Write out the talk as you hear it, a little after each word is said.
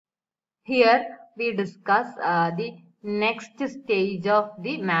Here we discuss the next stage of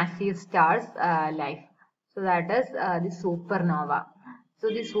the massive star's life. So that is the supernova. So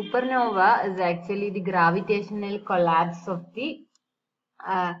the supernova is actually the gravitational collapse of the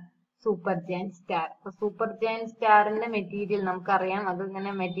supergiant star. So supergiant star in the material നമുക്കറിയാം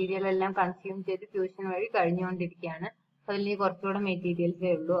അതിങ്ങനെ material എല്ലാം consume ചെയ്ത് fusion വഴി കഴിഞ്ഞുകൊണ്ടിരിക്കുകയാണ്. അതിൽ കുറച്ചുകൂടെ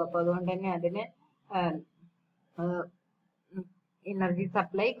മെറ്റീരിയൽസേ ഉള്ളൂ. അപ്പോൾ അതുകൊണ്ട് തന്നെ അതിന് energy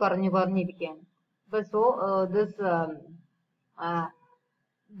supply കുറഞ്ഞിരിക്കുകയാണ്. So this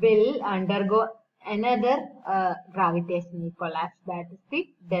will undergo another gravitational collapse, that is the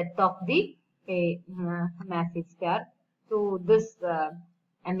death of the massive star. So this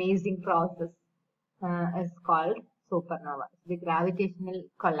amazing process is called supernova. The gravitational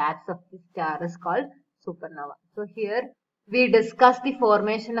collapse of the star is called supernova. So here we discuss the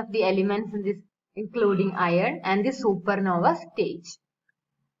formation of the elements in this, including iron, and the supernova stage.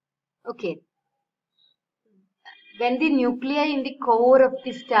 Okay. When the nuclei in the core of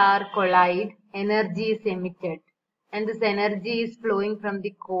the star collide, energy is emitted, and this energy is flowing from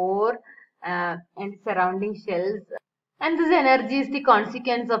the core and surrounding shells. And this energy is the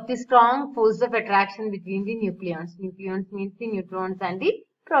consequence of the strong force of attraction between the nucleons. Nucleons means the neutrons and the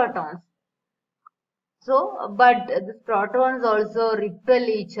protons. So, but the protons also repel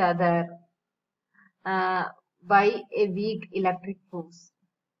each other by a weak electric force.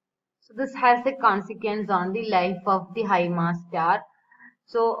 So this has a consequence on the life of the high mass star.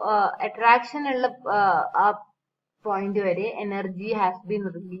 So attraction point where energy has been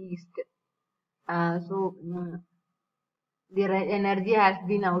released. The energy has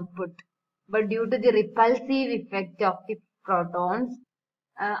been output, but due to the repulsive effect of the protons,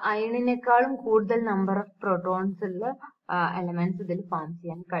 അയണിനേക്കാളും കൂടുതൽ number of protons ഉള്ള elements ഇതിൽ form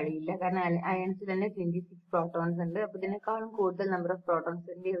ചെയ്യാൻ കഴിയില്ല. കാരണം അയൺസിൽ തന്നെ 26 protons ഉണ്ട്. അപ്പൊ ഇതിനേക്കാളും കൂടുതൽ number of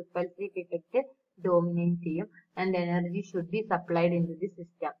പ്രോട്ടോൺസിന്റെ repulsive effect dominate ചെയ്യും. And energy should be supplied in to the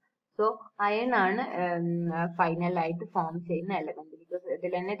system. So iron ആണ് ഫൈനൽ ആയിട്ട് ഫോം ചെയ്യുന്ന എലമെന്റ്. ബിക്കോസ്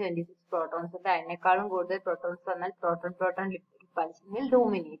ഇതിൽ തന്നെ 26 പ്രോട്ടോൺസ് ഉണ്ട്. അതിനേക്കാളും കൂടുതൽ പ്രോട്ടോൺസ് വന്നാൽ proton repulsion will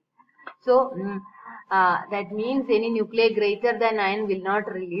dominate. So that means any nuclei greater than iron will not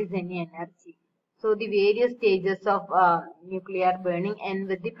release any energy. So the various stages of nuclear burning end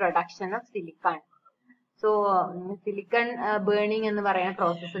with the production of silicon. So silicon burning എന്ന് പറയുന്ന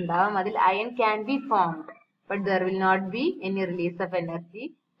process ഉണ്ടാവും. അതിൽ iron can be formed, but there will not be any release of energy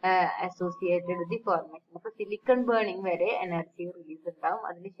associated with the formation. അപ്പോൾ silicon burning വരെ energy release ഉണ്ടാവും.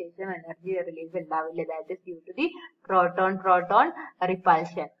 അതിനുശേഷം energy release ഉണ്ടാവില്ല. That is due to the proton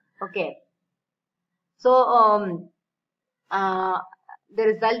repulsion. Okay. So the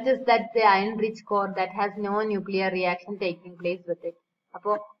result is that the iron-rich core that has no nuclear reaction taking place with it.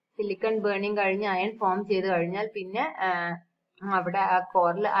 അപ്പോൾ silicon burning കഴിഞ്ഞ് iron form ചെയ്ത് കഴിഞ്ഞാൽ പിന്നെ അവിടെ ആ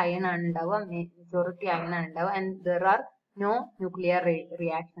കോറിൽ iron ആണ് ഉണ്ടാവുക, മെജോറിറ്റി അയൺ ആണ് ഉണ്ടാവുക. And there are no nuclear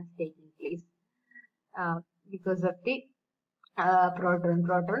reactions taking place because of the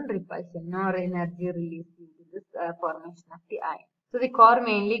proton repulsion, no energy released due to this formation of the iron. So the core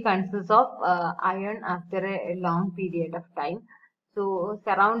mainly consists of iron after a long period of time. So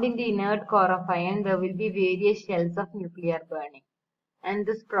surrounding the inert core of iron, there will be various shells of nuclear burning. And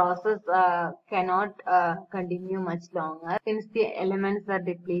this process cannot continue much longer since the elements are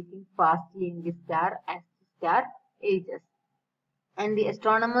depleting fastly in the star as the star ages. And the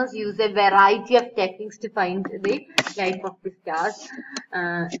astronomers use a variety of techniques to find the life of the stars.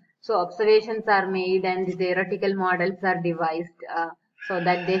 So observations are made and the theoretical models are devised so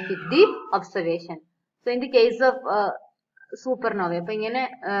that they fit the observation. So in the case of supernova, appo ingane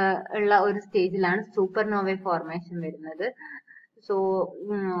ulla oru stage ilana supernova formation varunathu. So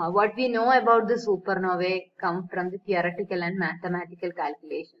what we know about the supernovae come from the theoretical and mathematical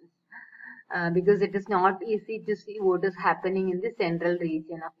calculations. Because it is not easy to see what is happening in the central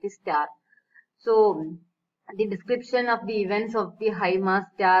region of the star. So the description of the events of the high mass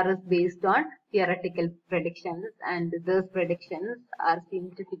star is based on theoretical predictions, and those predictions are seen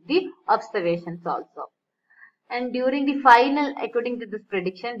to fit the observations also. And during the final, according to this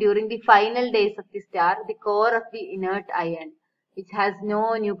prediction, during the final days of the star, the core of the inert iron, which has no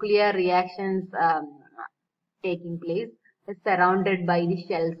nuclear reactions taking place, is surrounded by the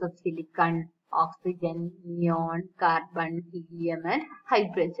shells of silicon, oxygen, neon, carbon, helium, and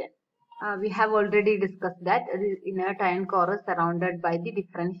hydrogen. We have already discussed that the inert iron core is surrounded by the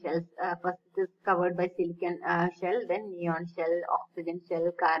different shells. First it is covered by silicon shell, then neon shell, oxygen shell,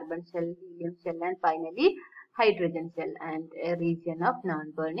 carbon shell, helium shell, and finally hydrogen shell, and a region of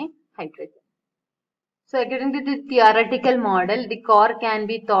non-burning hydrogen. So according to the theoretical model, the core can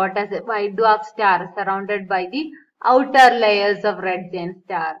be thought as a white dwarf star surrounded by the outer layers of red giant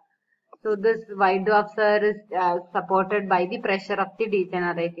star. So this white dwarf, sir, is supported by the pressure of the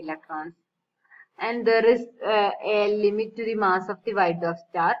degenerate electrons. And there is a limit to the mass of the white dwarf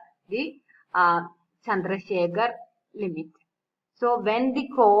star, the Chandrasekhar limit. So when the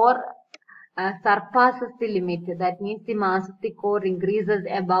core surpasses the limit, that means the mass of the core increases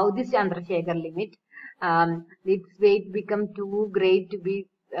above the Chandrasekhar limit, its weight becomes too great to be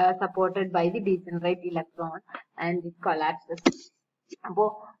supported by the degenerate electron and it collapses. അപ്പോൾ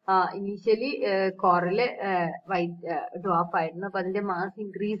initially കോറില് white dwarf ആയിരുന്നു. അപ്പൊ അതിന്റെ mass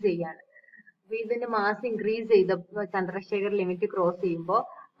increase ചെയ്യാണ്. അപ്പൊ ഇതിന്റെ mass increase ചെയ്ത Chandrasekhar limit cross ചെയ്യുമ്പോൾ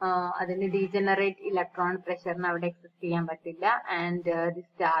അതിന്റെ ഡീജനറേറ്റ് ഇലക്ട്രോൺ പ്രഷറിന് അവിടെ എക്സിസ്റ്റ് ചെയ്യാൻ പറ്റില്ല and the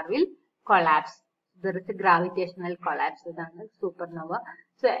star will collapse. There is a gravitational collapse. ഇതാണ് supernova.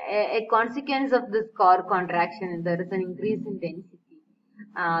 So a consequence of this core contraction, there is an increase in density,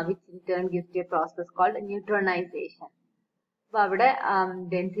 which in turn gives you a process called neutronization. So അവിടെ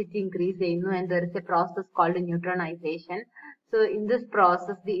density increase ചെയ്യുന്നു and there is a process called neutronization. So in this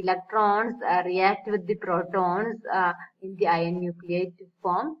process, the electrons react with the protons in the ion nuclei to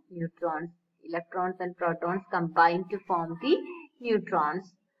form neutrons. Electrons and protons combine to form the neutrons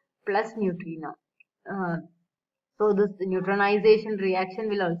plus neutrino. So this neutronization reaction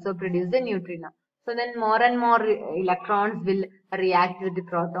will also produce a neutrino. So then more and more electrons will react with the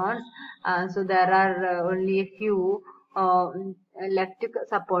protons. So there are only a few left to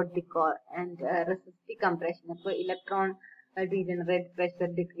support the core and resist the compression. So electron degenerate pressure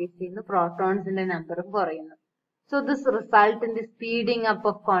decrease ചെയ്യുന്നു, protons in the number കുറയുന്നു. So this result in the speeding up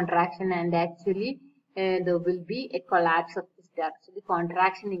of contraction and actually there will be a collapse of the star. So the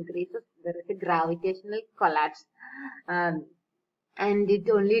contraction increases, there is a gravitational collapse. And it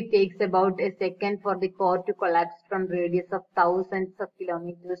only takes about a second for the core to collapse from radius of thousands of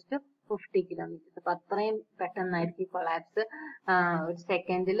kilometers to 50 kilometers. അപ്പൊ അത്രയും പെട്ടെന്നായിരിക്കും collapse. ഒരു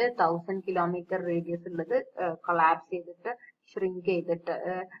സെക്കൻഡിൽ 1000 kilometre radius ഉള്ളത് collapse ചെയ്തിട്ട് shrink ചെയ്തിട്ട്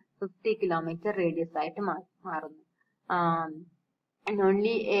 50 kilometre radius ആയിട്ട് മാറുന്നു. And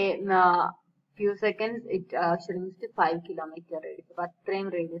only a few seconds it shrinks to 5 kilometer radius. അപ്പൊ അത്രയും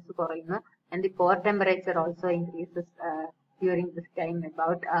റേഡിയസ് കുറയുന്നു. And the core temperature also increases during this time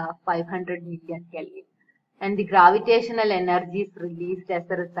about 500 million Kelvin. And the gravitational energy is released as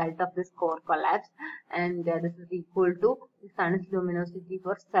a result of this core collapse, and this is equal to the sun's luminosity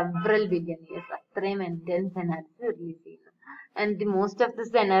for several billion years. Extreme intense energy released, and the most of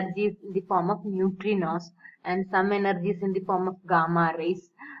this energy is in the form of neutrinos, and some energy is in the form of gamma rays.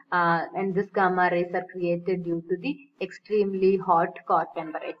 And this gamma rays are created due to the extremely hot core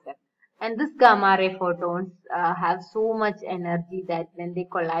temperature. And this gamma ray photons have so much energy that when they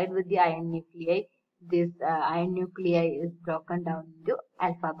collide with the ion nuclei, this ion nuclei is broken down into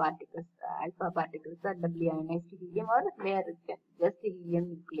alpha particles. Alpha particles are doubly ionized helium, or they are just helium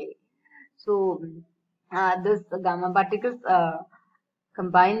nuclei. So this gamma particles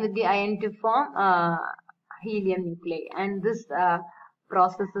combine with the ion to form helium nuclei, and this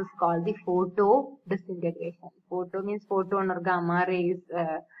process is called the photo disintegration. Photo means photon or gamma ray is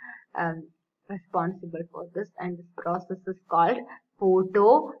responsible for this, and this process is called photo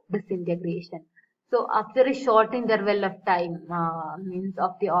disintegration. So after a short interval of time, means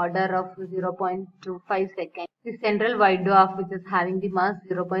of the order of 0.25 seconds, the central white dwarf, which is having the mass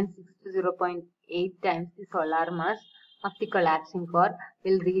 0.6 to 0.8 times the solar mass of the collapsing core,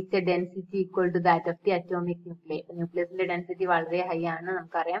 will reach a density equal to that of the atomic nuclei. Nucleus density വളരെ high ആണ്,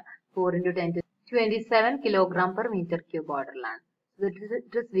 നമുക്കറിയാം 4 into 10 to 27 kilogram per meter cube orderലാണ്. So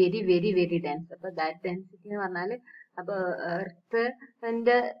it is very very very dense. അപ്പൊ that density എന്ന് പറഞ്ഞാൽ അപ്പൊ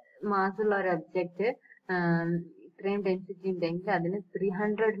എർത്തിന്റെ mass ഉള്ള ഒരു object ഇത്രയും ഡെൻസിറ്റി ഉണ്ടെങ്കിൽ അതിന്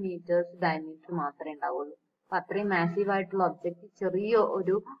 300 മീറ്റേഴ്സ് ഡയമീറ്റർ മാത്രമേ ഉണ്ടാവുള്ളൂ. അപ്പൊ അത്രയും മാസീവ് ആയിട്ടുള്ള ഒബ്ജക്റ്റ് ചെറിയ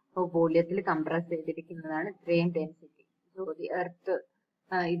ഒരു വോള്യത്തിൽ കംപ്രസ് ചെയ്തിരിക്കുന്നതാണ് ഇത്രയും ഡെൻസിറ്റി. സോ ദി എർത്ത്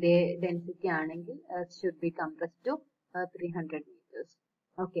ഇതേ ഡെൻസിറ്റി ആണെങ്കിൽ earth should be compress to 300 meters.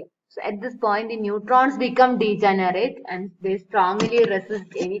 Okay, so at this point the neutrons become degenerate and they strongly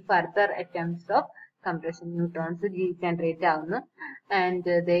resist any further attempts of compression. Neutrons degenerate ആവുന്നു and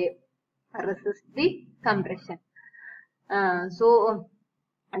they resist the compression. So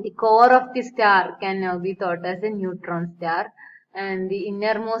the core of the star can now be thought as a neutron star, and the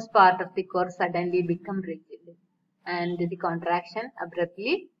innermost part of the core suddenly becomes rigid and the contraction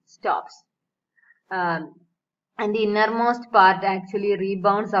abruptly stops. And the innermost part actually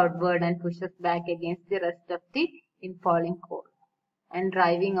rebounds outward and pushes back against the rest of the infalling core and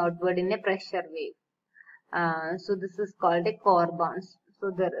driving outward in a pressure wave. So this is called a core bounce. So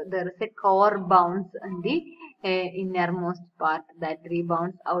there is a core bounce in the innermost part that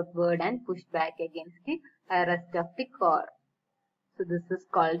rebounds outward and pushed back against the rest of the core. So So this is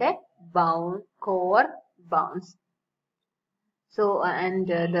called a core bounce. So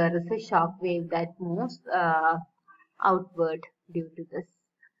there is a shock wave that moves outward due to this.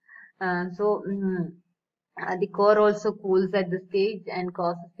 The core also cools at the stage and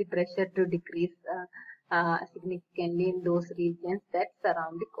causes the pressure to decrease significantly in those regions that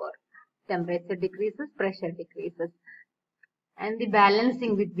surround the core. Temperature decreases, pressure decreases. And the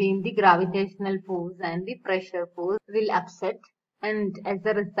balancing between the gravitational force and the pressure force will upset, and as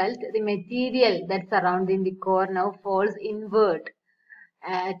a result the material that's surrounding the core now falls inward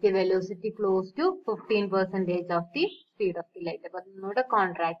at a velocity close to 15% of the speed of the light. But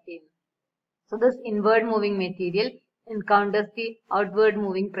contracting. So this inward moving material encounters the outward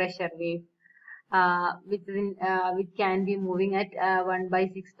moving pressure wave, which can be moving at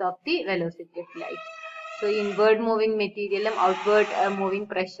 1/6 of the velocity of light. So inward moving material and outward moving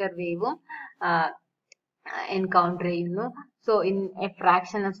pressure wave encounter. So in a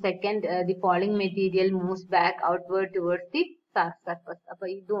fraction of second, the falling material moves back outward towards the star surface.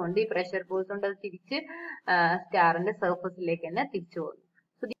 So this pressure force on the star and the surface like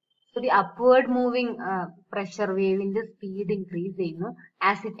so the upward moving pressure wave in the speed increase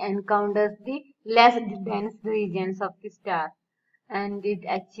as it encounters the less dense regions of the star, and it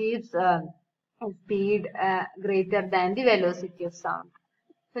achieves a speed greater than the velocity of sound.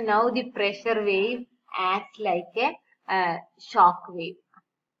 So now the pressure wave acts like a shock wave.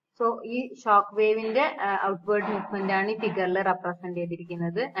 So this shock wave in the outward movement is figure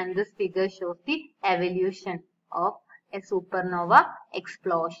represented, and this figure shows the evolution of a supernova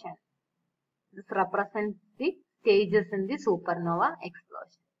explosion. This represents the stages in the supernova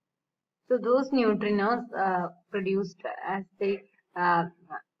explosion. So those neutrinos produced as the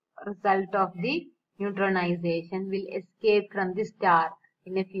result of the neutronization will escape from the star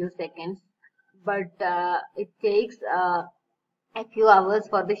in a few seconds, but it takes a few hours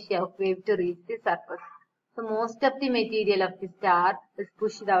for the shock wave to reach the surface. So most of the material of the star is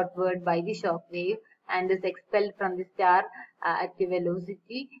pushed outward by the shock wave and is expelled from the star at a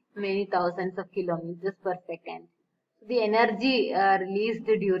velocity many thousands of kilometers per second. The energy released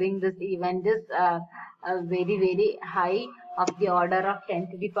during this event is very high, of the order of 10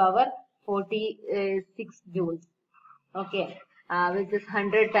 to the power 46 joules. Okay, which is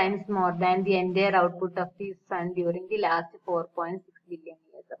 100 times more than the entire output of the sun during the last 4.6 billion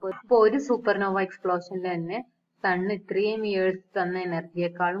years. അപ്പോൾ ഒരു supernova എക്സ്പ്ലോഷനിൽ തന്നെ sun ഇത്രയും years തന്ന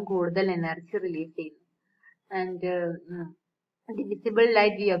എനർജിയെക്കാളും കൂടുതൽ energy release ചെയ്യുന്നു. And the visible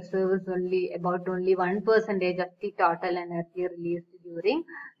light we observe is about only 1% of the total energy released during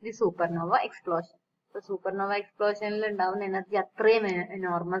the supernova explosion. So supernova explosion il undavunna energy athrayum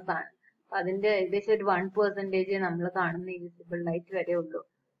enormous aanu. Adinte ekadesham 1% nammal കാണുന്ന visible light vare ullu.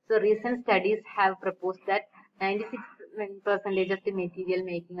 So recent studies have proposed that 96% of the material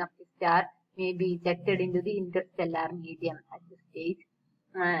making up the star may be ejected into the interstellar medium at this stage.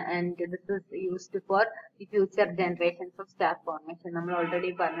 And this is used for the future generations of star formation. നമ്മൾ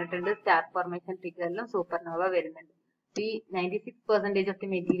already പറഞ്ഞിട്ടുണ്ട് star formation figure ലും supernova വരുന്നുണ്ട്. ഈ 96% of the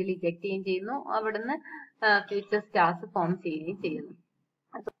material eject ചെയ്യുന്നു, അവിടുന്ന് future stars form ചെയ്യുകയും ചെയ്യുന്നു.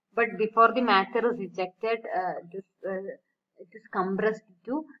 But before the matter is ejected, it is compressed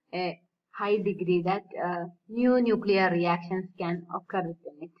to a high degree that new nuclear reactions can occur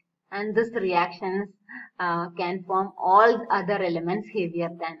within it. And this reactions can form all other elements heavier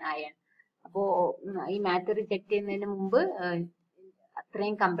than iron. അപ്പോൾ ഈ matter reject ചെയ്യുന്നതിന് മുമ്പ്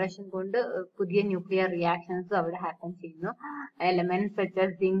അത്രയും compression കൊണ്ട് പുതിയ nuclear reactions അവിടെ happen ചെയ്യുന്നു. Elements such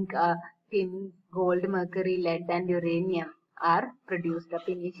as zinc, tin, gold, mercury, lead and uranium are produced. അപ്പൊ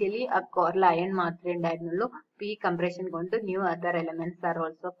ഇനീഷ്യലി ആ കോറിൽ അയൺ മാത്രമേ ഉണ്ടായിരുന്നുള്ളൂ. അപ്പൊ ഈ കംപ്രഷൻ കൊണ്ട് new other elements are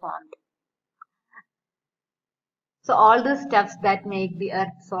also formed. So all the stuffs that make the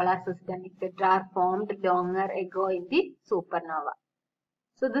Earth, solar system, etc. are formed longer ago in the supernova.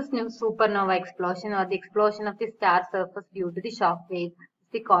 So this new supernova explosion or the explosion of the star surface due to the shock wave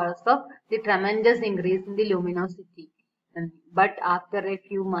is the cause of the tremendous increase in the luminosity. But after a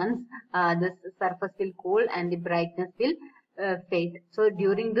few months, this surface will cool and the brightness will fade. So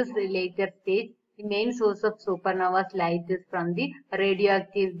during this later stage, the main source of supernova's light is from the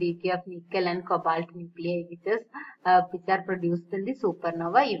radioactive decay of nickel and cobalt nuclei, which are produced in the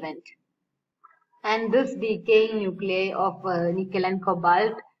supernova event. And this decaying nuclei of nickel and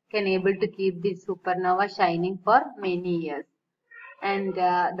cobalt can able to keep the supernova shining for many years. And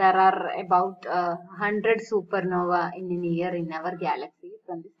there are about 100 supernova in a year in our galaxy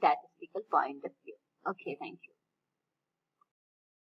from the statistical point of view. Okay, thank you.